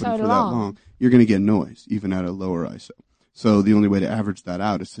is open for that long, you're going to get noise, even at a lower ISO. So the only way to average that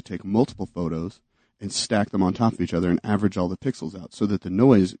out is to take multiple photos and stack them on top of each other and average all the pixels out so that the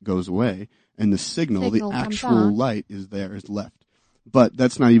noise goes away and the signal the actual light is left. But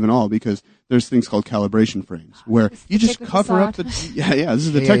that's not even all, because there's things called calibration frames where you just cover up the this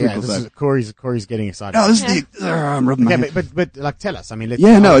is the technical side. Corey's getting excited. No, this is I'm rubbing my head. but like, tell us. I mean,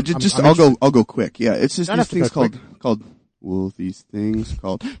 I'll go quick. Yeah, it's just these things called these things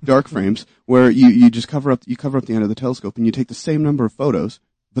called dark frames where you just cover up the end of the telescope and you take the same number of photos,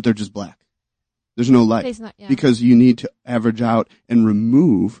 but they're just black. There's no light because you need to average out and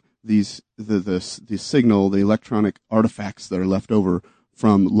remove the signal, the electronic artifacts that are left over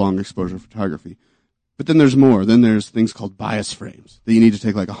from long exposure photography. But then there's more. Then there's things called bias frames that you need to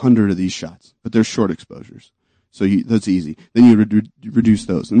take like 100 of these shots, but they're short exposures. So that's easy. Then you reduce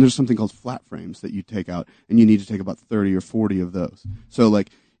those. And there's something called flat frames that you take out, and you need to take about 30 or 40 of those. So like,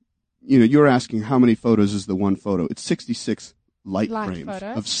 you're asking how many photos is the one photo. It's 66 light frames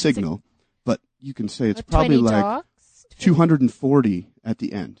photos of signal, but you can say it's probably like darks, 240 at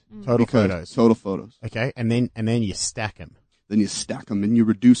the end. Total photos. Okay. And then you stack them. Then you stack them and you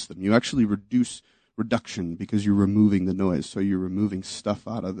reduce them. You actually reduce reduction because you're removing the noise. So you're removing stuff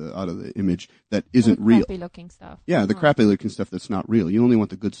out of the image that isn't real. Crappy looking stuff. Yeah, the crappy looking stuff that's not real. You only want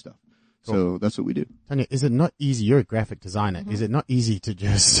the good stuff. Cool. So that's what we do. Tanya, is it not easy? You're a graphic designer. Mm-hmm. Is it not easy to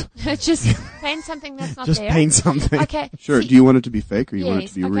just paint something that's not just there? Just paint something. Okay. Sure. Do you want it to be fake or you want it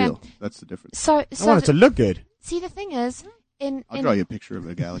to be real? That's the difference. So I want it to look good. See, the thing is, I'll draw you a picture of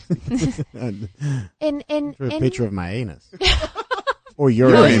a galaxy. A picture of my anus. Or I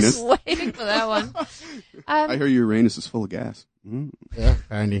Uranus. was just waiting for that one. I hear Uranus is full of gas. Mm. Yeah,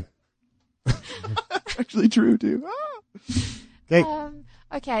 apparently. Actually true, too. Okay.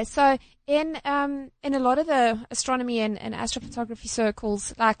 Okay, so in a lot of the astronomy and astrophotography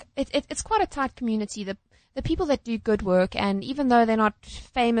circles, like it's quite a tight community. The people that do good work, and even though they're not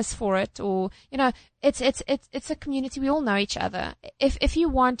famous for it, or it's a community. We all know each other. If you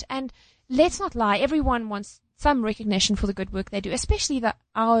want, and let's not lie, everyone wants some recognition for the good work they do, especially the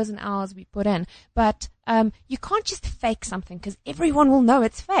hours and hours we put in. But you can't just fake something because everyone will know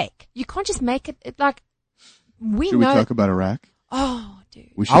it's fake. You can't just make it like Should we talk about Iraq? Oh, dude.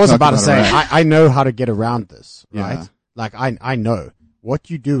 I was about to say, Iraq. I know how to get around this, right? Yeah. Like, I know. What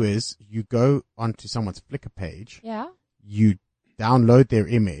you do is you go onto someone's Flickr page, Yeah. you download their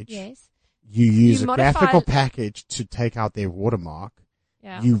image, Yes. you use You a modify graphical it. package to take out their watermark,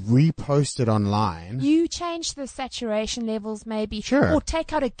 Yeah. you repost it online. You change the saturation levels, maybe, Sure. or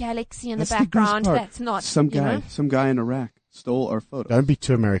take out a galaxy in That's the the best background. part. That's not Some you know? guy in Iraq stole our photo. Don't be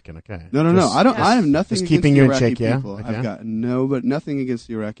too American, okay? No. Just- I have nothing just against keeping the you in Iraqi check, yeah? people. Okay. I've got nothing against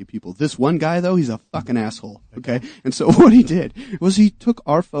the Iraqi people. This one guy though, he's a fucking asshole. Okay? And so what he did was he took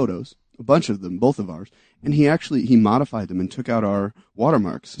our photos, a bunch of them, both of ours, and he modified them and took out our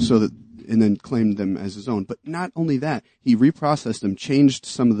watermarks and then claimed them as his own. But not only that, he reprocessed them, changed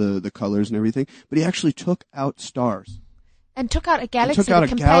some of the colors and everything, but he actually took out stars. And took out a galaxy, took out the a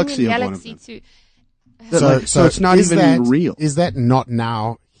companion galaxy of one of galaxy them. to. So it's not is even that- real. Is that not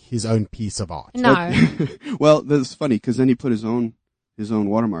now his own piece of art? No. Well, that's funny because then he put his own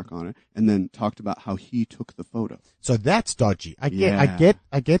watermark on it and then talked about how he took the photo. So that's dodgy. I Yeah. get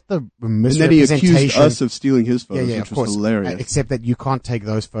the And then he misrepresentation. accused us of stealing his photos, yeah, which of was course. hilarious. Except that you can't take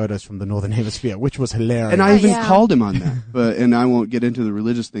those photos from the Northern Hemisphere, which was hilarious. And I even yeah. called him on that, and I won't get into the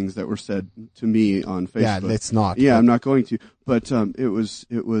religious things that were said to me on Facebook. yeah, let's not. Yeah, I'm not going to. But it was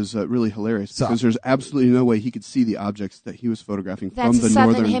really hilarious So- because there's absolutely no way he could see the objects that he was photographing That's from a the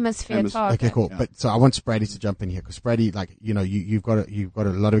southern northern hemisphere target. Okay, cool. Yeah. But so I want Sprady to jump in here because Sprady, like, you've got a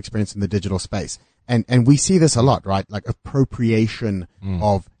lot of experience in the digital space, and we see this a lot, right? Like appropriation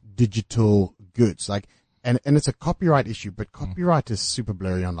of digital goods, like, and it's a copyright issue, but copyright is super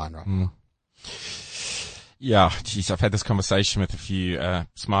blurry online, right? Yeah, geez, I've had this conversation with a few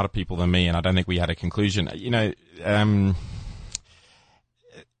smarter people than me, and I don't think we had a conclusion.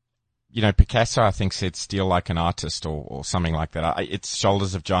 Picasso, I think, said steal like an artist or something like that. It's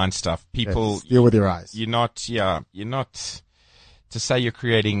shoulders of giant stuff. People, Steal with your eyes. you're not, to say you're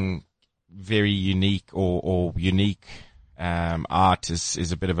creating very unique or unique art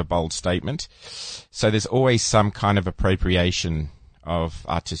is a bit of a bold statement. So there's always some kind of appropriation of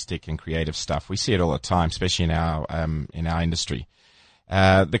artistic and creative stuff. We see it all the time, especially in our industry.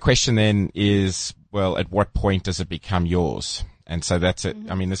 The question then is, well, at what point does it become yours? And so that's it.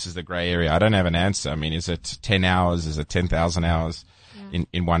 I mean, this is the gray area. I don't have an answer. I mean, is it 10 hours? Is it 10,000 hours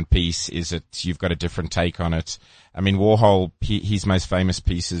in one piece? Is it, you've got a different take on it? I mean, Warhol, his most famous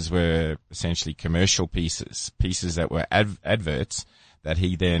pieces were essentially commercial pieces that were adverts that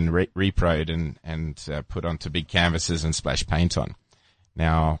he then reproed and put onto big canvases and splashed paint on.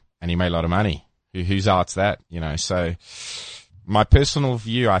 Now, and he made a lot of money. Whose art's that? So my personal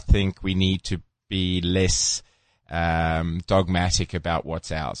view, I think we need to be less dogmatic about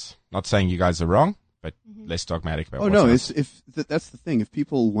what's ours. Not saying you guys are wrong, but less dogmatic about what's ours. That's the thing. If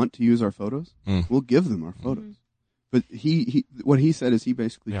people want to use our photos, we'll give them our photos. But what he said is he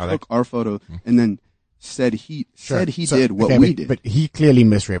basically took our photo and then said he did what we did. But he clearly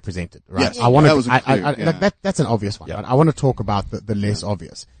misrepresented, right? Yes, I want that was to, clear, like that's an obvious one. Yeah. Right? I want to talk about the less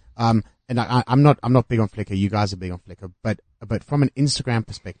obvious. And I'm not big on Flickr. You guys are big on Flickr, but from an Instagram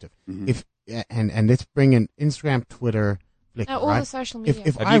perspective, and let's bring in Instagram, Twitter, Flickr, all right? the social media.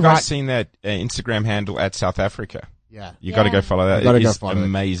 If Have I you guys write, seen that Instagram handle at South Africa? yeah, You got to go follow that. You gotta It go is follow it.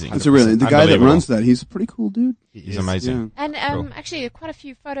 amazing. It's the guy that Unbelievable. runs that. He's a pretty cool dude. He's amazing. Yeah. And Cool. actually, quite a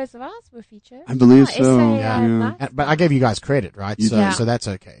few photos of ours were featured. I believe Yeah, so. essay, Yeah. night. But I gave you guys credit, right? You So did. so that's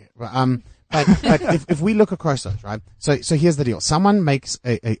okay. But if we look across those, right? So here's the deal. Someone makes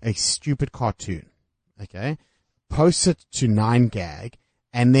a stupid cartoon, okay? Posts it to 9gag,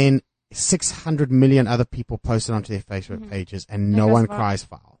 and then 600 million other people post it onto their Facebook pages, and no goes one viral. cries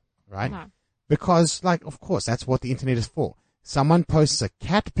foul, right? No. Because, like, of course, that's what the internet is for. Someone posts a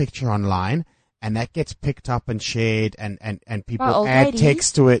cat picture online, and that gets picked up and shared, and people By old add ladies.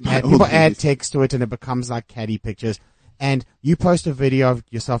 text to it, By and old people add ladies. text to it, and it becomes like catty pictures. And you post a video of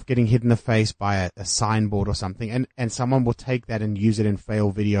yourself getting hit in the face by a signboard or something, and someone will take that and use it in fail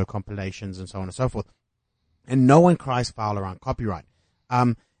video compilations and so on and so forth. And no one cries foul around copyright.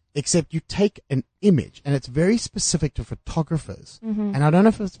 except you take an image, and it's very specific to photographers. Mm-hmm. And I don't know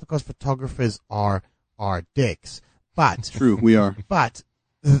if it's because photographers are dicks, but True, we are. but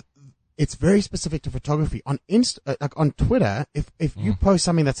it's very specific to photography. On like on Twitter, if you post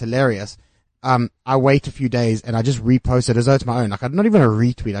something that's hilarious, I wait a few days and I just repost it as though it's my own. Like, I'm not even a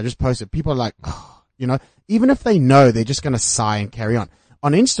retweet. I just post it. People are like, oh, you know, even if they know, they're just going to sigh and carry on.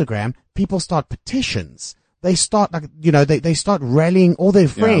 On Instagram, people start petitions. They start like, you know, they start rallying all their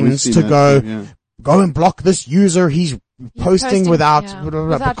friends to go and block this user. He's posting without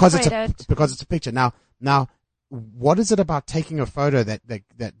because it's a picture. Now, what is it about taking a photo that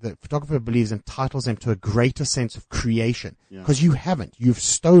the photographer believes entitles them to a greater sense of creation? Because you haven't. You've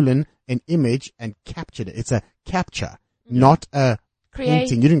stolen an image and captured it. It's a capture, not a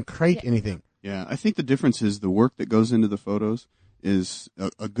painting. You didn't create anything. Yeah, I think the difference is the work that goes into the photos is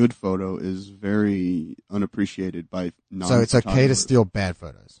a good photo is very unappreciated by So it's okay to steal bad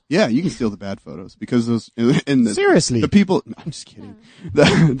photos. Yeah, you can steal the bad photos because those seriously the people. I'm just kidding.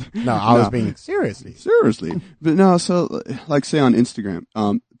 I was being seriously. But no. So like say on Instagram,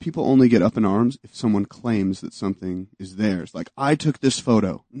 people only get up in arms if someone claims that something is theirs. Like, I took this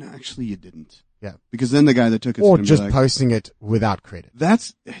photo. No, actually you didn't. Yeah. Because then the guy that took it, or just posting it without credit.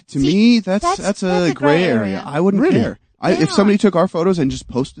 That's a gray area. I wouldn't care. If somebody took our photos and just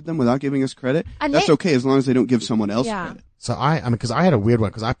posted them without giving us credit, that's okay as long as they don't give someone else credit. So because I had a weird one,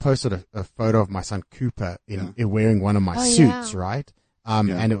 because I posted a photo of my son Cooper in wearing one of my suits, right?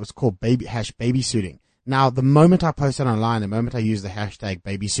 And it was called babysitting. Now, the moment I post it online, the moment I use the hashtag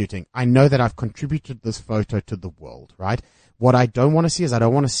babysitting, I know that I've contributed this photo to the world, right? What I don't want to see is I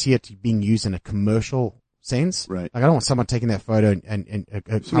don't want to see it being used in a commercial sense. Right. Like, I don't want someone taking that photo and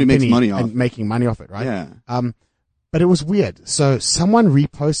somebody makes money off and making money off it, right? Yeah. But it was weird. So someone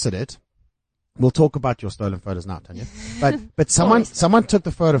reposted it. We'll talk about your stolen photos now, Tanya. But someone took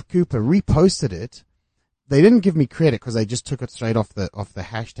the photo of Cooper, reposted it. They didn't give me credit because they just took it straight off the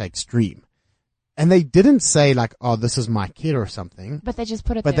hashtag stream. And they didn't say like, oh, this is my kid or something. But they just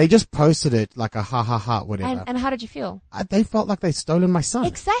put it But there. they just posted it like a ha ha ha, whatever. And how did you feel? They felt like they'd stolen my son.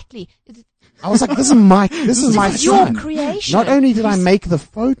 Exactly. I was like, this is my son. Your creation. Not only did I make the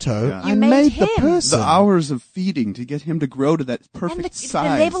photo, I made the person. The hours of feeding to get him to grow to that perfect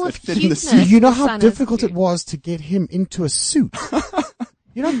size. The level that of fit in the cuteness. suit. You know how difficult it was to get him into a suit.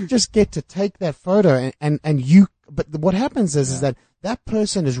 You don't just get to take that photo but what happens is that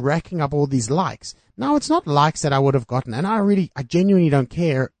person is racking up all these likes. Now, it's not likes that I would have gotten, and I genuinely don't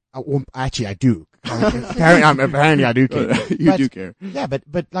care. Actually, I do. Apparently I do care. You do care. Yeah,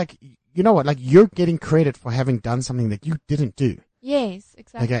 but like, you know what? Like, you're getting credit for having done something that you didn't do. Yes,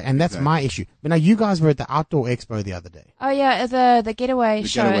 exactly. Okay, and that's my issue. But now you guys were at the Outdoor Expo the other day. Oh yeah, the getaway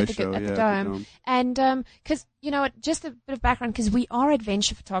show at the the Dome. And because you know what, just a bit of background, because we are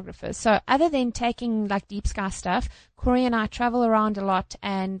adventure photographers. So other than taking like deep sky stuff, Corey and I travel around a lot,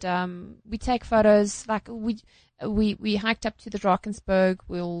 and we take photos. Like we hiked up to the Drakensberg.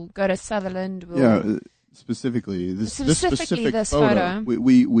 We'll go to Sutherland. Specifically this specific photo.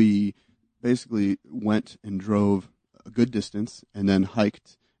 We basically went and drove a good distance and then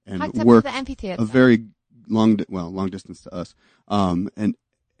hiked worked to the amphitheater. a very long distance to us, and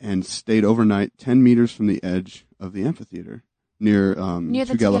stayed overnight 10 meters from the edge of the amphitheater near the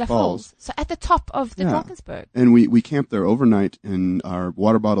Tugela Falls. So at the top of the Drakensberg. And we camped there overnight, and our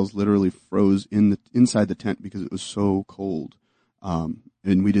water bottles literally froze inside the tent because it was so cold.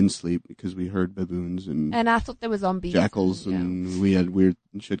 And we didn't sleep because we heard baboons and I thought there were zombies. Jackals, and we had weird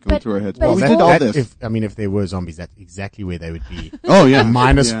shit going through our heads. But we did all this. If there were zombies, that's exactly where they would be. Oh yeah,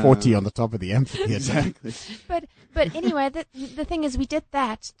 minus 40 on the top of the amphitheater. Exactly. But anyway, the thing is, we did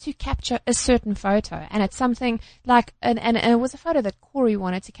that to capture a certain photo, and it's something like, and it was a photo that Corey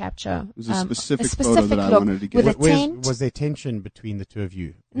wanted to capture. It was a specific photo that I wanted to get. With a tent. Was there tension between the two of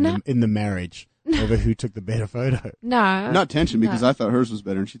you No. in the marriage over who took the better photo? No. Not tension, because I thought hers was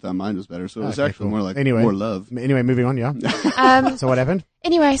better and she thought mine was better. So it was actually more like more love. Anyway, moving on, So what happened?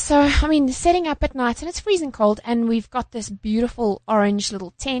 Anyway, so, setting up at night, and it's freezing cold, and we've got this beautiful orange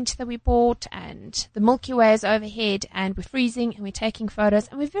little tent that we bought, and the Milky Way is overhead, and we're freezing, and we're taking photos,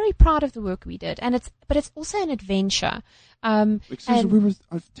 and we're very proud of the work we did. But it's also an adventure. We were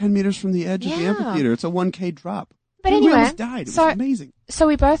 10 meters from the edge of the amphitheater. It's a 1K drop. But we anyway, almost died. It was amazing. So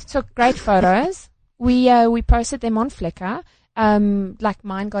we both took great photos. We posted them on Flickr. Like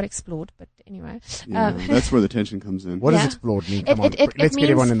mine got explored, but anyway. That's where the tension comes in. What does explored mean? Come on, let's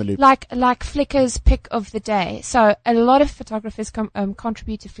get everyone in the loop. Like Flickr's pick of the day. So a lot of photographers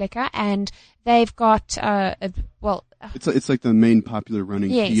contribute to Flickr, and they've got It's like the main popular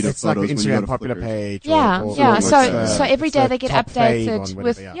running Yes. feed of It's like the photos when you go Instagram to popular Flickr. page. Yeah, or yeah. it's So every it's day the they get top fave updated on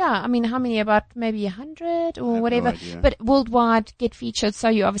with, whatever, I mean, how many? About maybe 100 I or have whatever. no idea. But worldwide get featured, so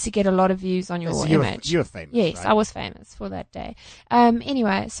you obviously get a lot of views on your So image. you were famous. Yes, right? I was famous for that day.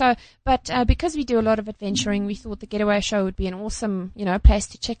 Anyway, but because we do a lot of adventuring, we thought the Getaway Show would be an awesome, place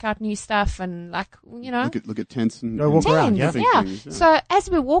to check out new stuff and Look at tents and Go walk around, tents, yeah. yeah. things, So as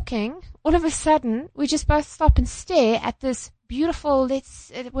we're walking, all of a sudden, we just both stop and stare at this beautiful,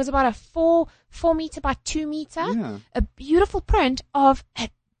 it was about a 4 meter by 2 meter, Yeah. a beautiful print of a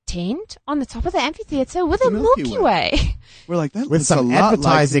tent on the top of the amphitheater with The a Milky Way. We're like that. With looks some a lot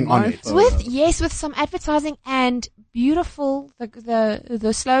advertising like on my it. photo. with some advertising and beautiful,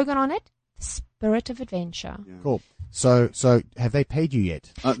 the slogan on it, the spirit of adventure. Yeah. Cool. So have they paid you yet?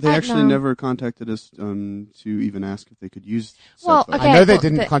 They actually no. never contacted us to even ask if they could use. said Well, photo. okay. I know they well,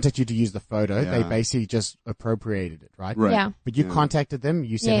 didn't contact you to use the photo. Yeah. They basically just appropriated it, right? Right. Yeah. But you Yeah. contacted them.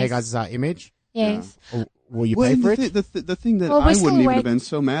 You said, "Hey Yes. guys, this is our image. Yes. Will you Well, pay and for the it?" the thing that Well, we're I still wouldn't even have waiting. been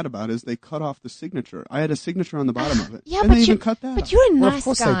so mad about is they cut off the signature. I had a signature on the bottom of it. Yeah, and but they you- even cut that. But off. you're a Well, of nice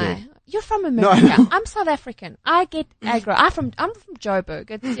course they guy. did. You're from I America. know. I'm South African. I get aggro. I'm from Joburg.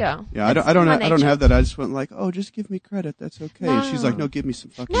 It's, Yeah, it's I don't my have nature. that. I just went like, oh, just give me credit. That's okay. And she's like, no, give me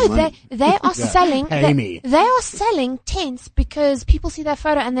some fucking No, money. they are selling. Pay me. They are selling tents because people see that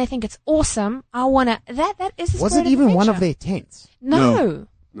photo and they think it's awesome. I wanna. That is. The Was spirit it even one adventure. of their tents? No,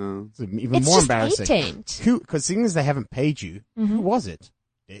 No. It's even it's more just embarrassing. a tent. Who? Because seeing as they haven't paid you, who was it?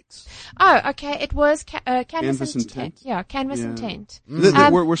 Dicks. Oh, okay. It was canvas, Canvas and and tent? Yeah, canvas and Yeah. tent.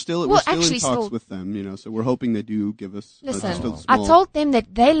 We're still well, in actually talks still- with them, so we're hoping they do give us just Listen, a I small. told them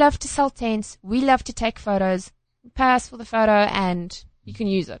that they love to sell tents. We love to take photos. Pay us for the photo, and you can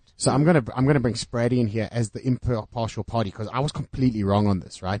use it. So I'm gonna bring Spraddy in here as the impartial party because I was completely wrong on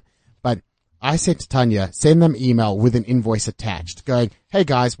this, right? But I said to Tanya, send them email with an invoice attached, going, "Hey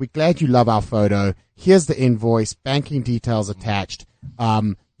guys, we're glad you love our photo. Here's the invoice, banking details attached.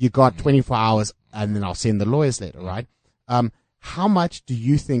 You got 24 hours, and then I'll send the lawyer's letter, right?" How much do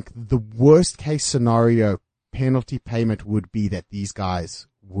you think the worst case scenario penalty payment would be that these guys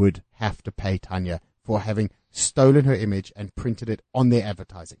would have to pay Tanya for having stolen her image and printed it on their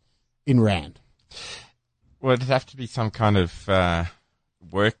advertising in Rand? Well, it'd have to be some kind of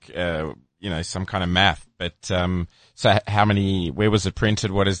work, some kind of math. But so how many? Where was it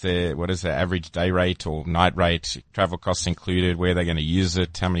printed? What is the average day rate or night rate? Travel costs included? Where they're going to use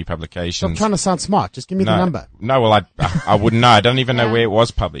it? How many Stop publications? trying to sound smart. Just give me the number. No, well, I wouldn't know. I don't even know Yeah. where it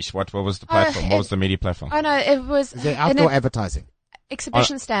was published. What was the platform? What was the media platform? Oh no, it was Is there an outdoor advertising?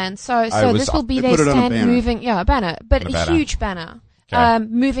 exhibition stand. So it was- this will be they their put it on a stand banner. moving. Yeah, a banner, but On a a banner. huge banner. Okay.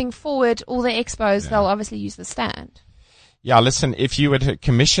 Moving forward, all the expos, they'll obviously use the stand. Yeah, listen, if you were to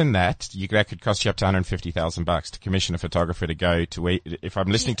commission that could cost you up to $150,000 to commission a photographer to go to where, if I'm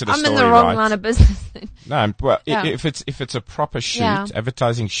listening to the I'm story in the wrong right. line of business. Then. No, well, Yeah. if it's a proper shoot, Yeah.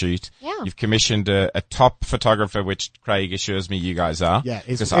 advertising shoot, Yeah. you've commissioned a top photographer, which Craig assures me you guys are. Yeah,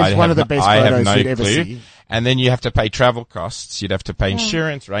 it's 'Cause one of the best I have photos no you'd ever clue. see. And then you have to pay travel costs. You'd have to pay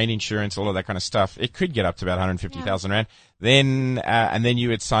insurance, rain insurance, all of that kind of stuff. It could get up to about 150,000 Rand. Then, and then you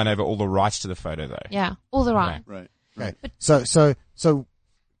would sign over all the rights to the photo though. Yeah, all the right. Right. Okay. So,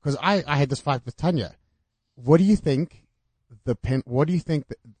 because I had this fight with Tanya. What do you think what do you think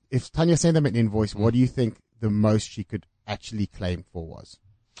that if Tanya sent them an invoice, what do you think the most she could actually claim for was?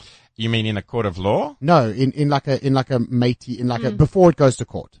 You mean in a court of law? No, in like a matey, a, before it goes to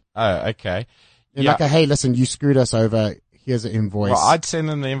court. Oh, okay. Like hey, listen, you screwed us over. Here's an invoice. Well, I'd send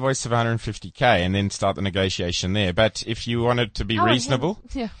them the invoice of 150K and then start the negotiation there. But if you wanted to be reasonable,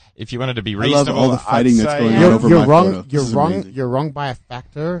 Yeah. if you wanted to be I reasonable, love all the fighting I'd that's say, going on you're, over you're my wrong. photo. You're This is wrong. amazing. You're wrong by a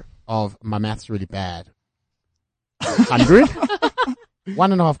factor of my math's really bad. 100,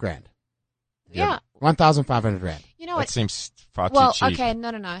 $1.5 Yeah. 1,500 Rand. You know That what? seems far Well, too cheap. okay,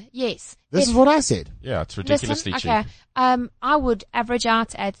 no. Yes. This is what I said. Yeah, it's ridiculously Listen, cheap. okay. I would average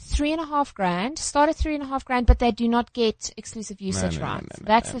out at $3,500. Start at $3,500, but they do not get exclusive usage no, rights. no,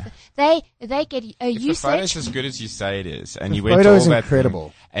 That's no. they get a If the photo's usage. as good as you say it is, and The you went to photo all is that incredible.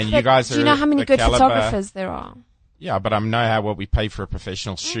 thing, and you But guys are do you know how many the good caliber, photographers there are? Yeah, but I know how well we pay for a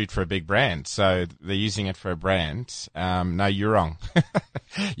professional shoot for a big brand, so they're using it for a brand. No, you're wrong.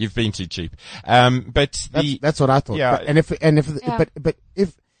 You've been too cheap. But That's what I thought. Yeah. But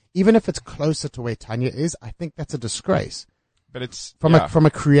if even if it's closer to where Tanya is, I think that's a disgrace but it's from a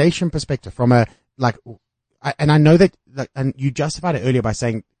creation perspective. And I know that, and you justified it earlier by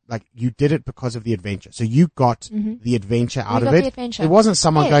saying you did it because of the adventure. So you got the adventure out We of got it. the adventure. It wasn't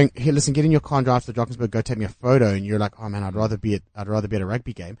someone Yeah. going, "Here, listen, get in your car and drive to Drakensberg, go take me a photo," and you're like, "Oh man, I'd rather be at a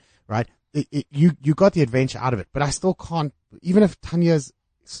rugby game," right? you got the adventure out of it, but I still can't, even if Tanya's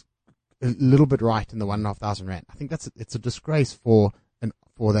a little bit right in the 1,500 rand, I think it's a disgrace for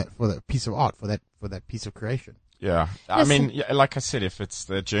that piece of art, for that piece of creation. Yeah. I mean, like I said, if it's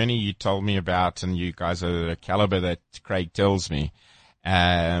the journey you told me about and you guys are the caliber that Craig tells me,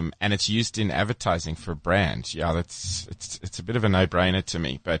 and it's used in advertising for a brand, yeah, it's a bit of a no-brainer to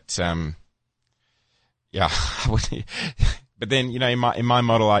me, but, yeah, but then, in my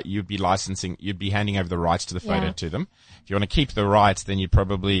model, you'd be handing over the rights to the photo to them. If you want to keep the rights, then you're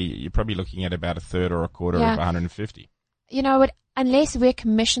probably looking at about a third or a quarter of 150. You know what? Unless we're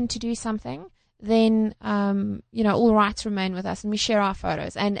commissioned to do something, then, all rights remain with us and we share our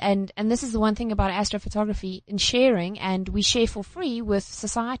photos. And this is the one thing about astrophotography in sharing, and we share for free with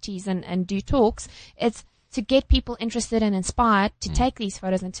societies and do talks. It's to get people interested and inspired to take these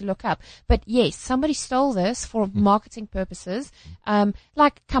photos and to look up. But yes, somebody stole this for marketing purposes. Come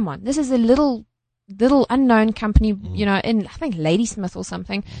on, this is a little unknown company, in, I think, Ladysmith or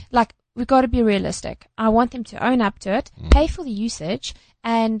something. Like, we've got to be realistic. I want them to own up to it, pay for the usage,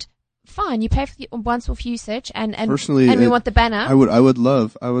 and fine, you pay for the once-off usage, and personally, and we want the banner. I would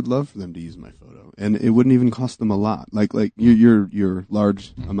love for them to use my photo, and it wouldn't even cost them a lot. Like your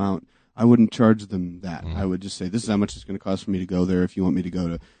large amount, I wouldn't charge them that. I would just say, this is how much it's going to cost for me to go there. If you want me to go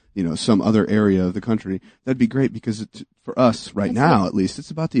to, some other area of the country, that'd be great, because for us right now, at least,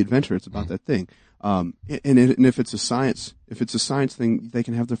 it's about the adventure. It's about that thing. And if it's a science thing, they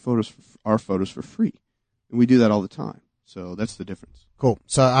can have our photos for free, and we do that all the time. So that's the difference. Cool.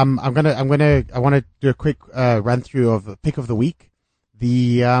 So I want to do a quick run through of pick of the week.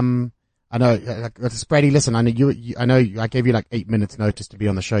 I know, Sprady, listen, I know I gave you like 8 minutes notice to be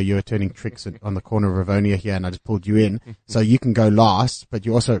on the show. You were turning tricks on the corner of Rivonia here, and I just pulled you in. So you can go last, but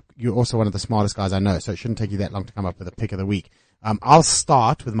you're also one of the smartest guys I know, so it shouldn't take you that long to come up with a pick of the week. I'll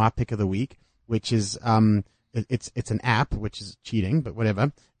start with my pick of the week, which is, it's an app, which is cheating, but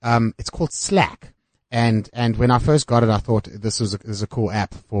whatever. It's called Slack. And when I first got it, I thought this is a cool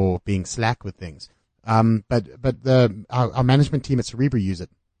app for being slack with things. But our management team at Cerebra use it.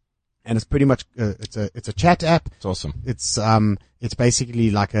 And it's pretty much, it's a chat app. It's awesome. It's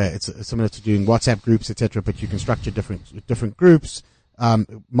basically like it's similar to doing WhatsApp groups, etc., but you can structure different groups,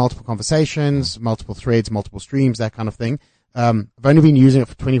 multiple conversations, multiple threads, multiple streams, that kind of thing. I've only been using it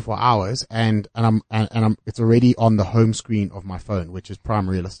for 24 hours and it's already on the home screen of my phone, which is prime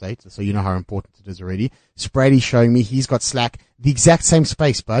real estate. So you know how important it is already. Sprady's showing me he's got Slack, the exact same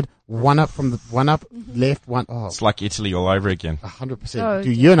space, bud. One up left, one. Oh, it's like Italy all over again. 100%.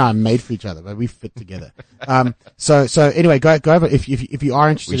 Dude, you and I are made for each other, but we fit together. So anyway, go over, if you are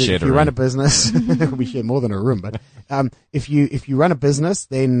interested, if you run a business, we share more than a room, but, if you run a business,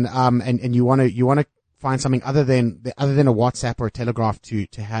 then, and you want to find something other than a WhatsApp or a Telegraph to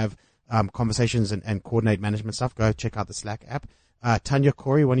have conversations and coordinate management stuff, go check out the Slack app. Tanya,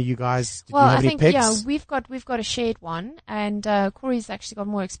 Corey, one of you guys, did you have any picks? Yeah, we've got a shared one, and Corey's actually got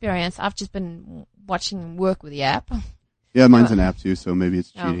more experience. I've just been watching him work with the app. Yeah, mine's an app too, so maybe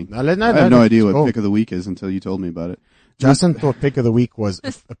it's cheating. No, I had no idea what pick of the week is until you told me about it. Justin thought pick of the week was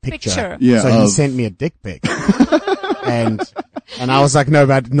a picture. Yeah, so he sent me a dick pic. And I was like, no,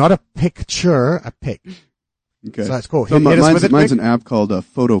 but not a picture, a pic. Okay. So that's cool. So mine's an app called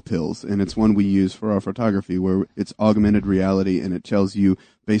Photo Pills, and it's one we use for our photography, where it's augmented reality, and it tells you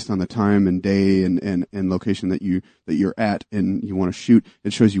based on the time and day and location that you're at and you want to shoot.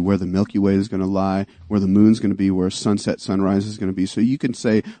 It shows you where the Milky Way is going to lie, where the moon's going to be, where sunset, sunrise is going to be. So you can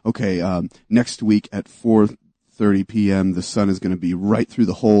say, okay, next week at 4:30 p.m. the sun is going to be right through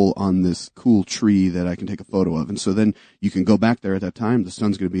the hole on this cool tree that I can take a photo of. And so then you can go back there at that time. The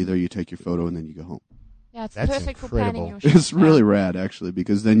sun's going to be there. You take your photo and then you go home. Yeah, it's That's perfect incredible. for planning your shoot. It's really rad, actually,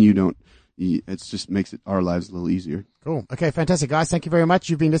 because then it just makes our lives a little easier. Cool. Okay, fantastic, guys. Thank you very much.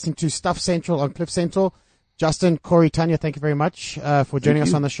 You've been listening to Stuff Central on Cliff Central. Justin, Corey, Tanya, thank you very much for joining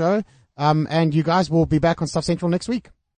us on the show. And you guys will be back on Stuff Central next week.